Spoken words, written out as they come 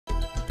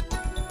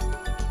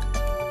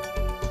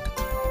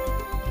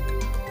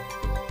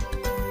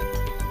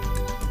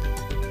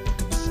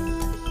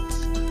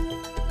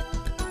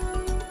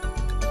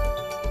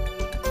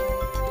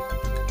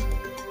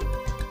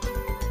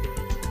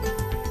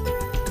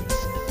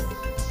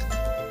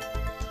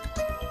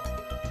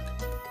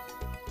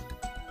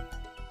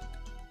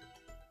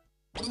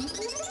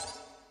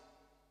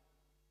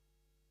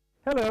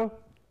Hello!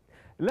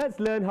 Let's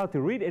learn how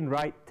to read and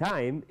write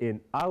time in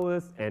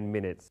hours and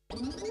minutes.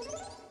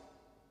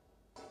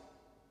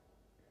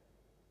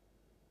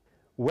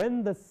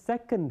 When the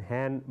second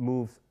hand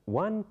moves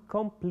one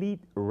complete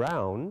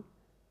round,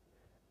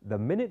 the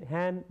minute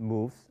hand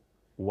moves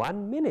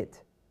 1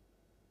 minute.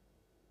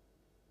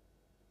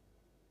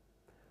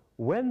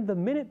 When the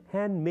minute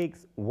hand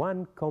makes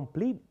one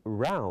complete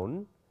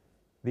round,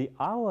 the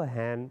hour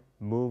hand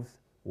moves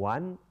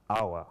 1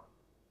 hour.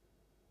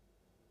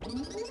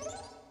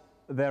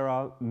 There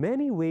are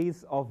many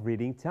ways of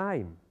reading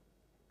time.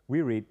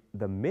 We read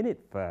the minute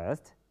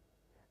first,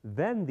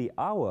 then the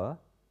hour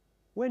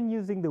when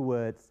using the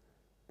words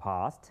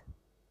past,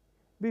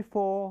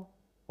 before,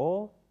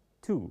 or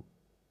to.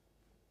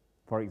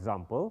 For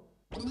example,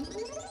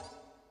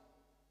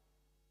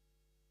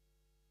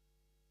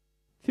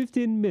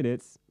 15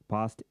 minutes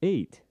past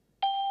 8.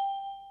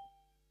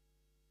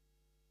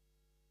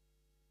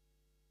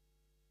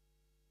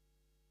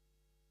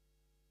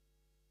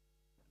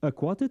 A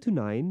quarter to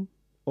 9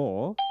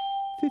 or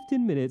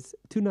 15 minutes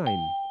to 9.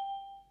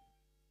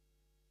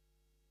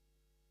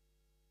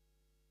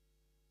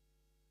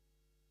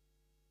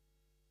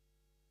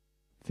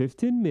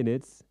 "15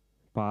 minutes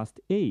past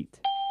 8.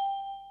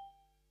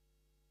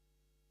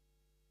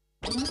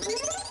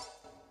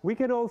 We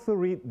can also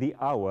read the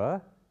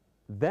hour,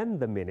 then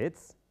the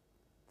minutes.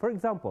 For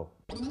example,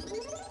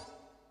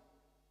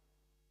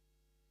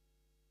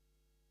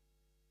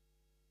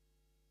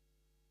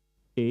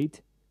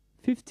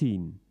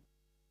 8:15.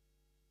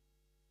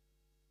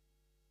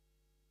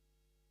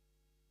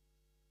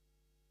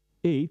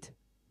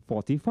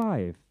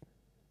 8:45.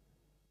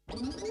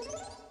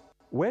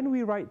 When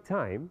we write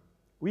time,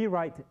 we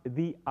write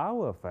the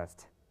hour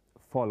first,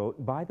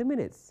 followed by the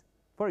minutes.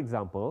 For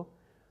example,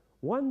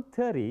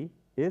 1:30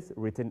 is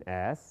written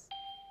as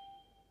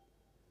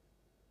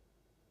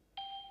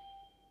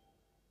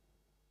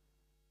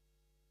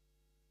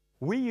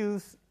we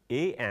use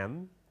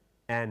AM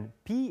and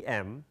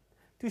PM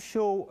to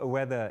show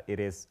whether it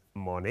is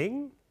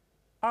morning,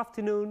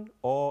 afternoon,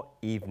 or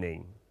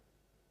evening.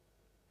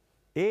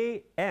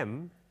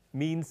 AM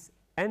means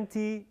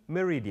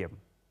ante-meridium.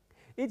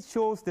 It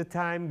shows the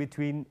time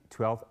between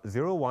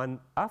 12:01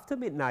 after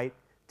midnight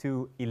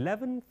to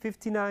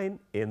 11:59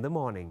 in the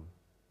morning.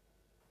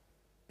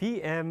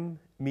 PM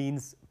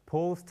means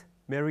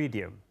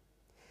post-meridium.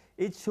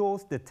 It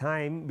shows the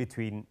time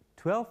between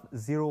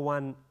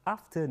 12:01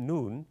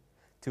 afternoon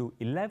to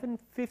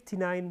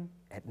 11:59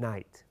 at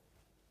night.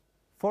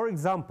 For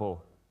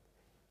example,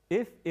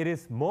 if it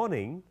is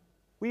morning,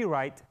 we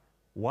write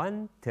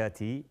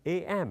 1:30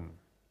 AM.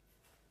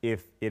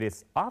 If it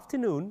is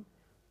afternoon,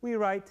 we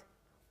write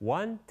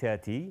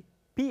 1:30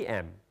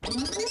 PM.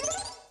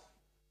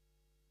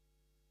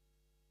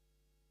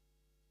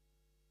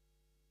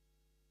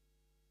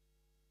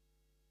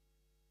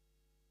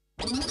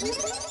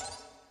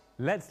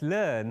 Let's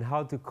learn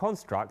how to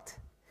construct,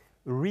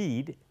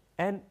 read,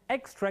 and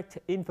extract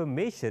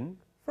information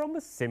from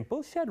a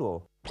simple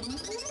schedule.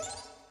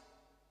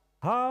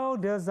 How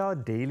does our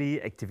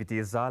daily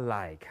activities are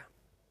like?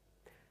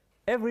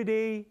 Every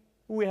day,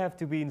 we have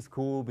to be in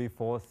school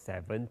before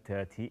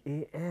 7:30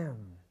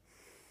 AM.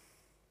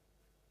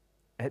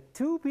 At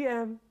 2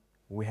 PM,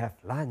 we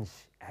have lunch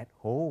at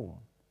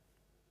home.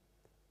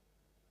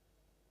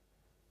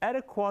 At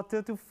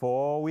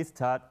 3:45, we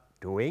start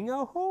doing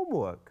our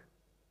homework.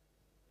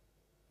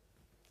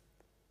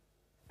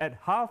 At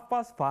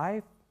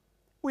 5:30,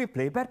 we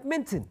play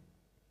badminton.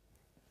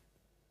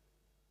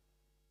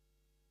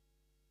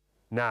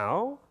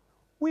 Now,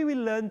 we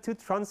will learn to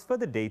transfer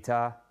the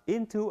data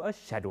into a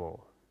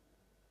schedule.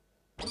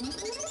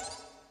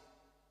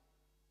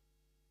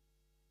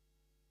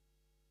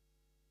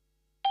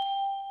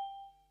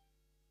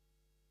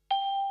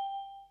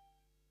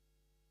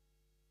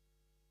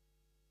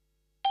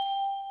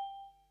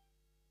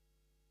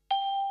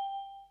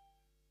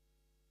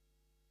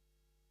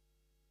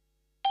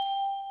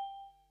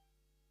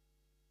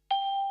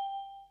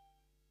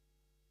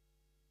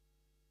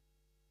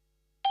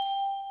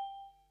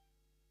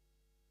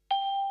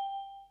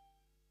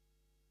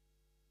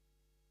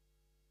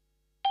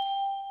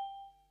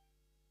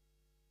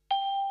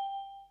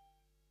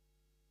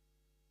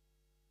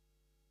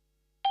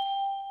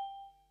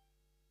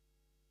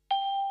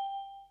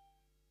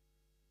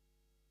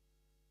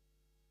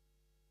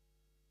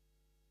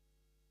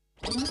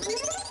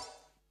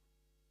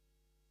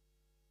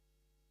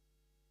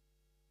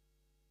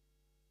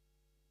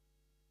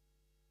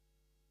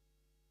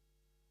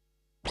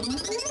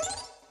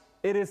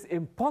 It is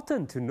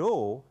important to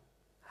know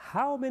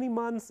how many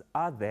months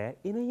are there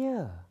in a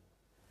year.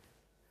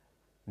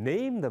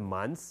 Name the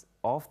months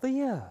of the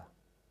year.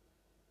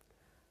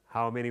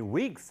 How many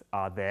weeks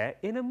are there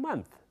in a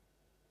month?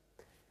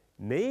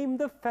 Name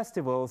the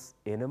festivals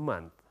in a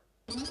month.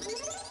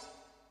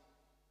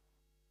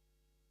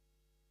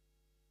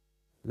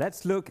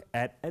 Let's look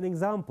at an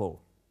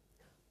example.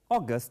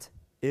 August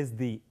is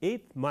the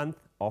 8th month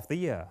of the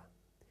year.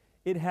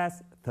 It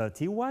has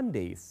 31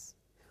 days.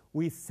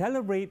 we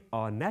celebrate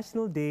our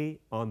National Day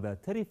on the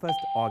 31st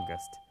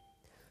August.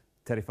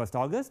 31st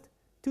August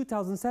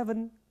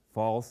 2007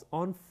 falls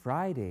on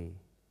Friday.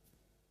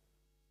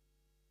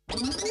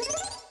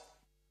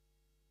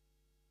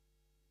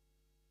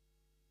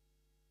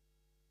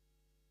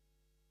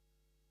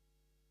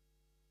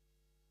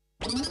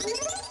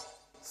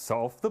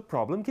 Solve the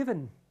problem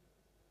given.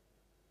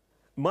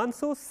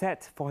 Manso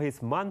set for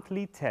his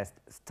monthly test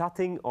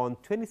starting on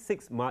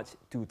 26 March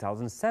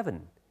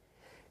 2007.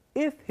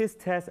 If his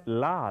test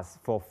lasts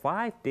for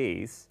 5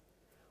 days,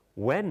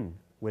 when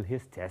will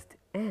his test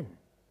end?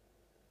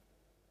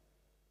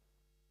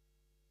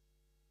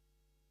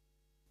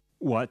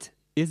 What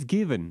is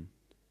given?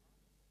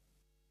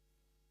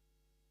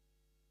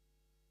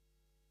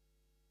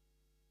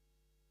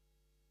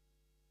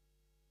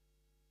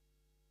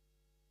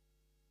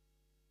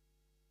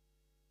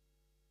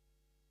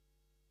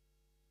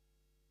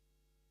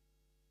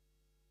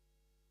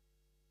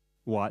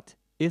 What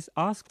is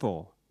asked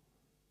for?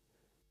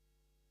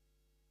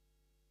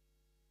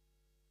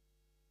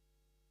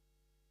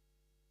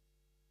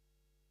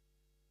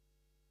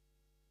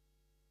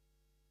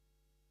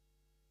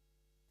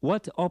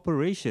 What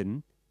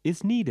operation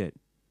is needed?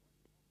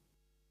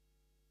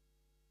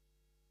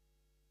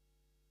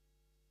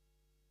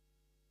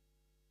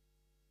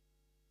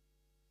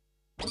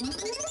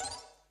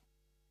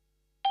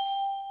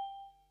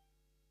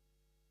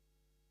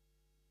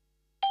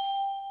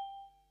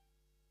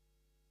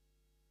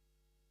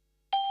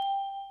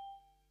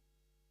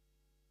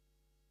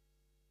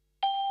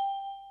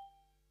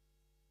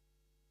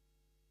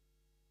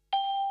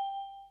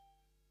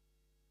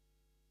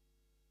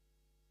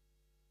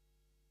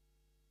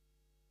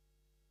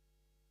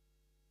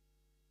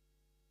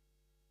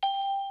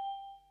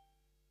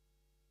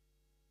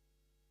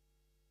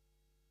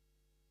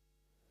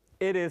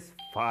 It is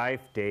 5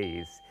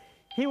 days.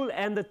 He will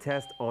end the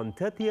test on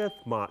 30th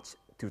March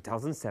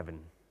 2007.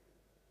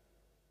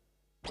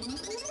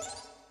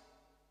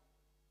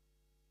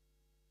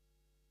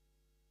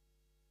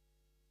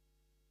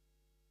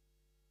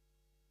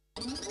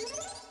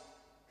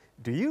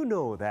 Do you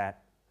know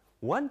that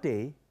 1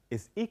 day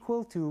is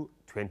equal to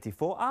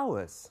 24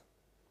 hours?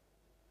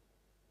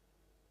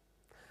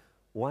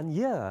 1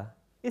 year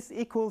is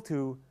equal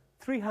to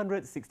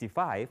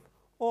 365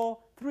 or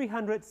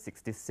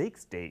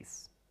 366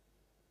 days.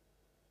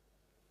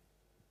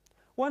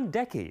 1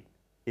 decade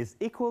is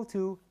equal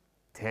to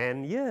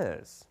 10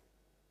 years.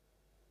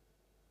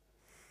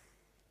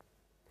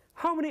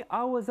 How many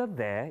hours are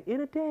there in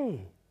a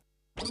day?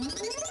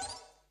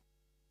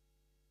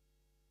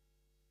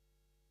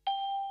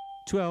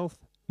 12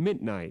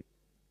 midnight.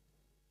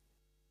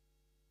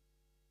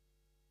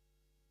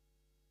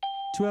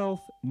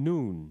 12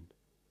 noon.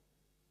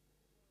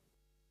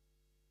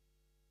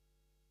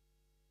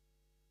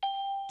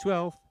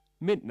 12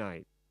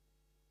 midnight.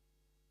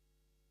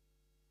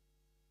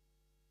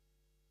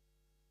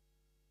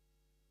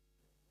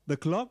 The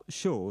clock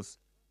shows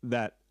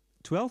that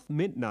 12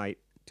 midnight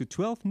to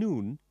 12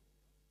 noon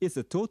is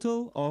a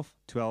total of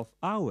 12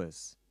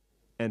 hours,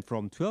 and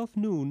from 12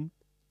 noon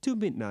to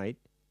midnight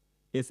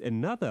is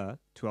another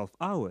 12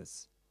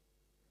 hours.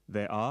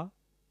 There are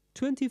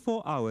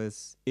 24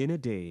 hours in a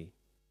day.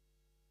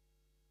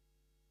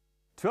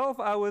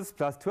 12 hours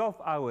plus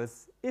 12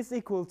 hours is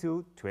equal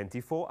to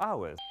 24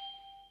 hours.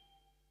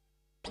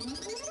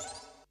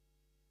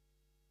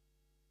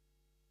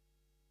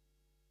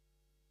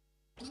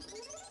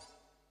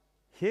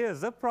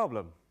 Here's a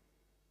problem.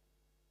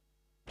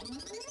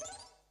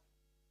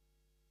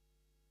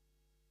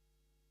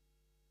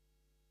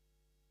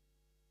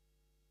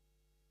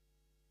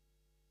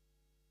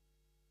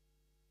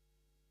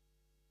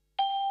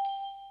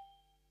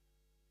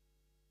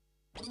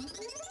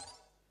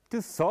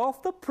 To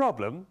solve the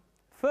problem,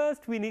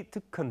 first we need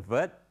to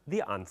convert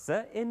the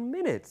answer in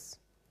minutes.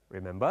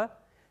 Remember,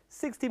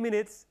 60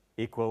 minutes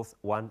equals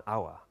 1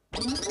 hour.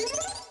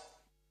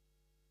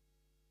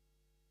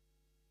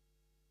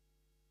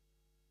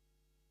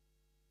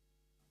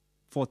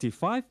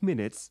 "45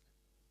 minutes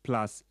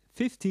plus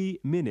 50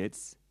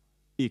 minutes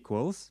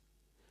equals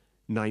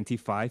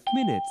 95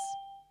 minutes.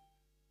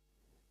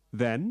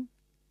 Then,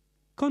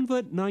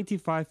 convert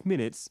 95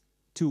 minutes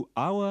to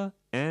hour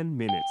and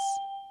minutes.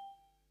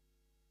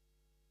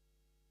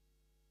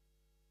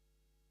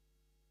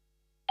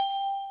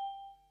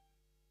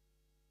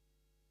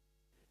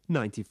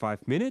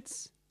 "95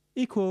 minutes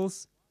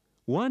equals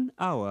 1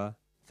 hour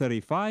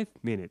 35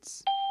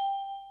 minutes.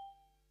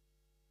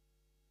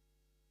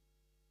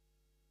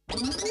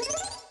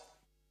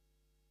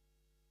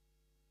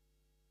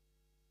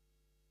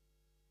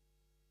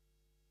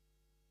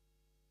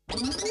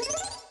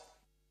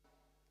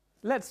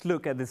 Let's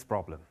look at this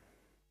problem.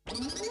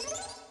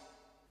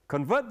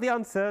 Convert the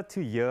answer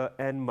to year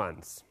and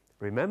months.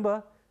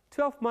 Remember,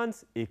 12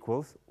 months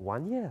equals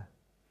 1 year.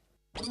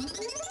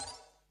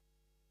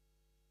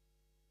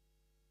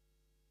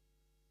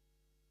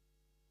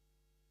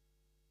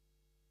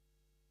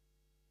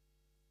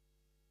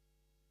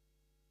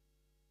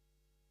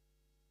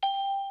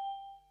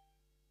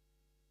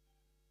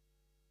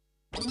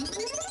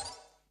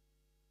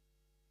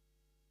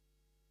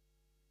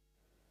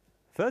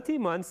 30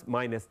 months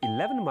minus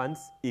 11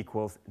 months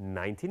equals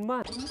 19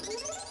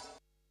 months.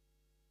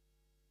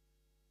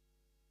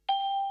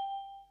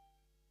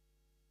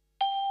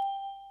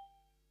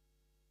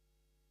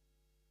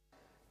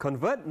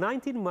 Convert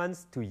 19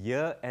 months to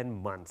year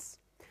and months.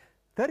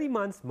 30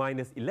 months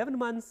minus 11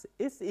 months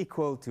is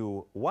equal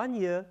to 1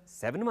 year,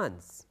 7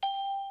 months.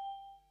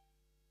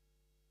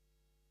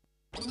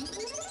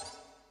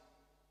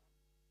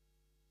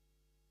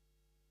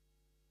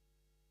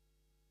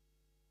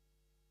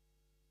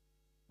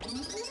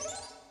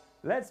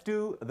 Let's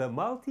do the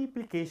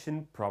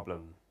multiplication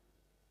problem.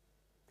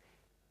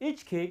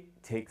 Each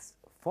cake takes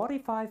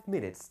 45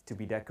 minutes to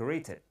be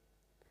decorated.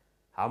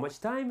 How much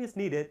time is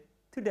needed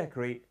to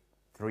decorate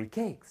 3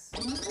 cakes?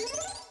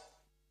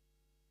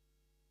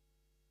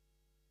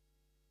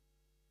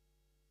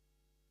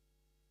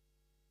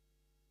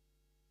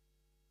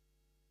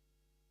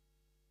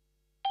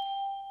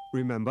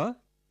 Remember,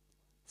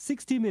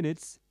 60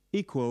 minutes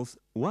equals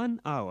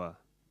 1 hour.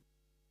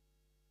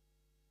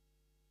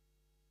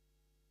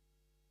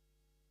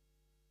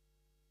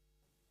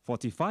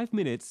 "45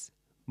 minutes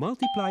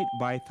multiplied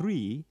by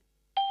 3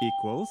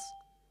 equals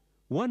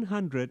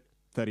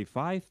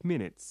 135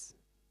 minutes.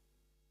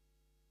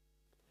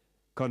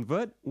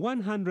 Convert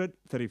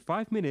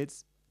 135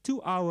 minutes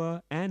to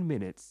hour and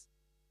minutes.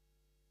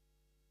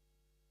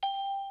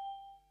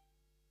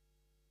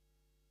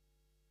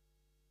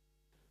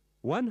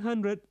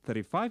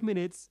 "135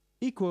 minutes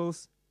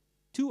equals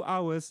 2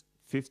 hours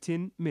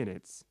 15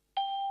 minutes.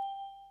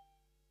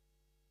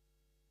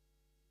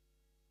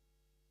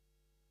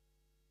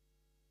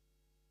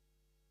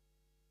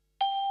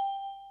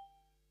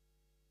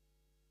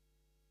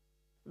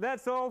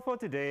 That's all for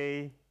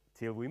today.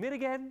 Till we meet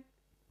again.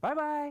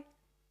 Bye-bye.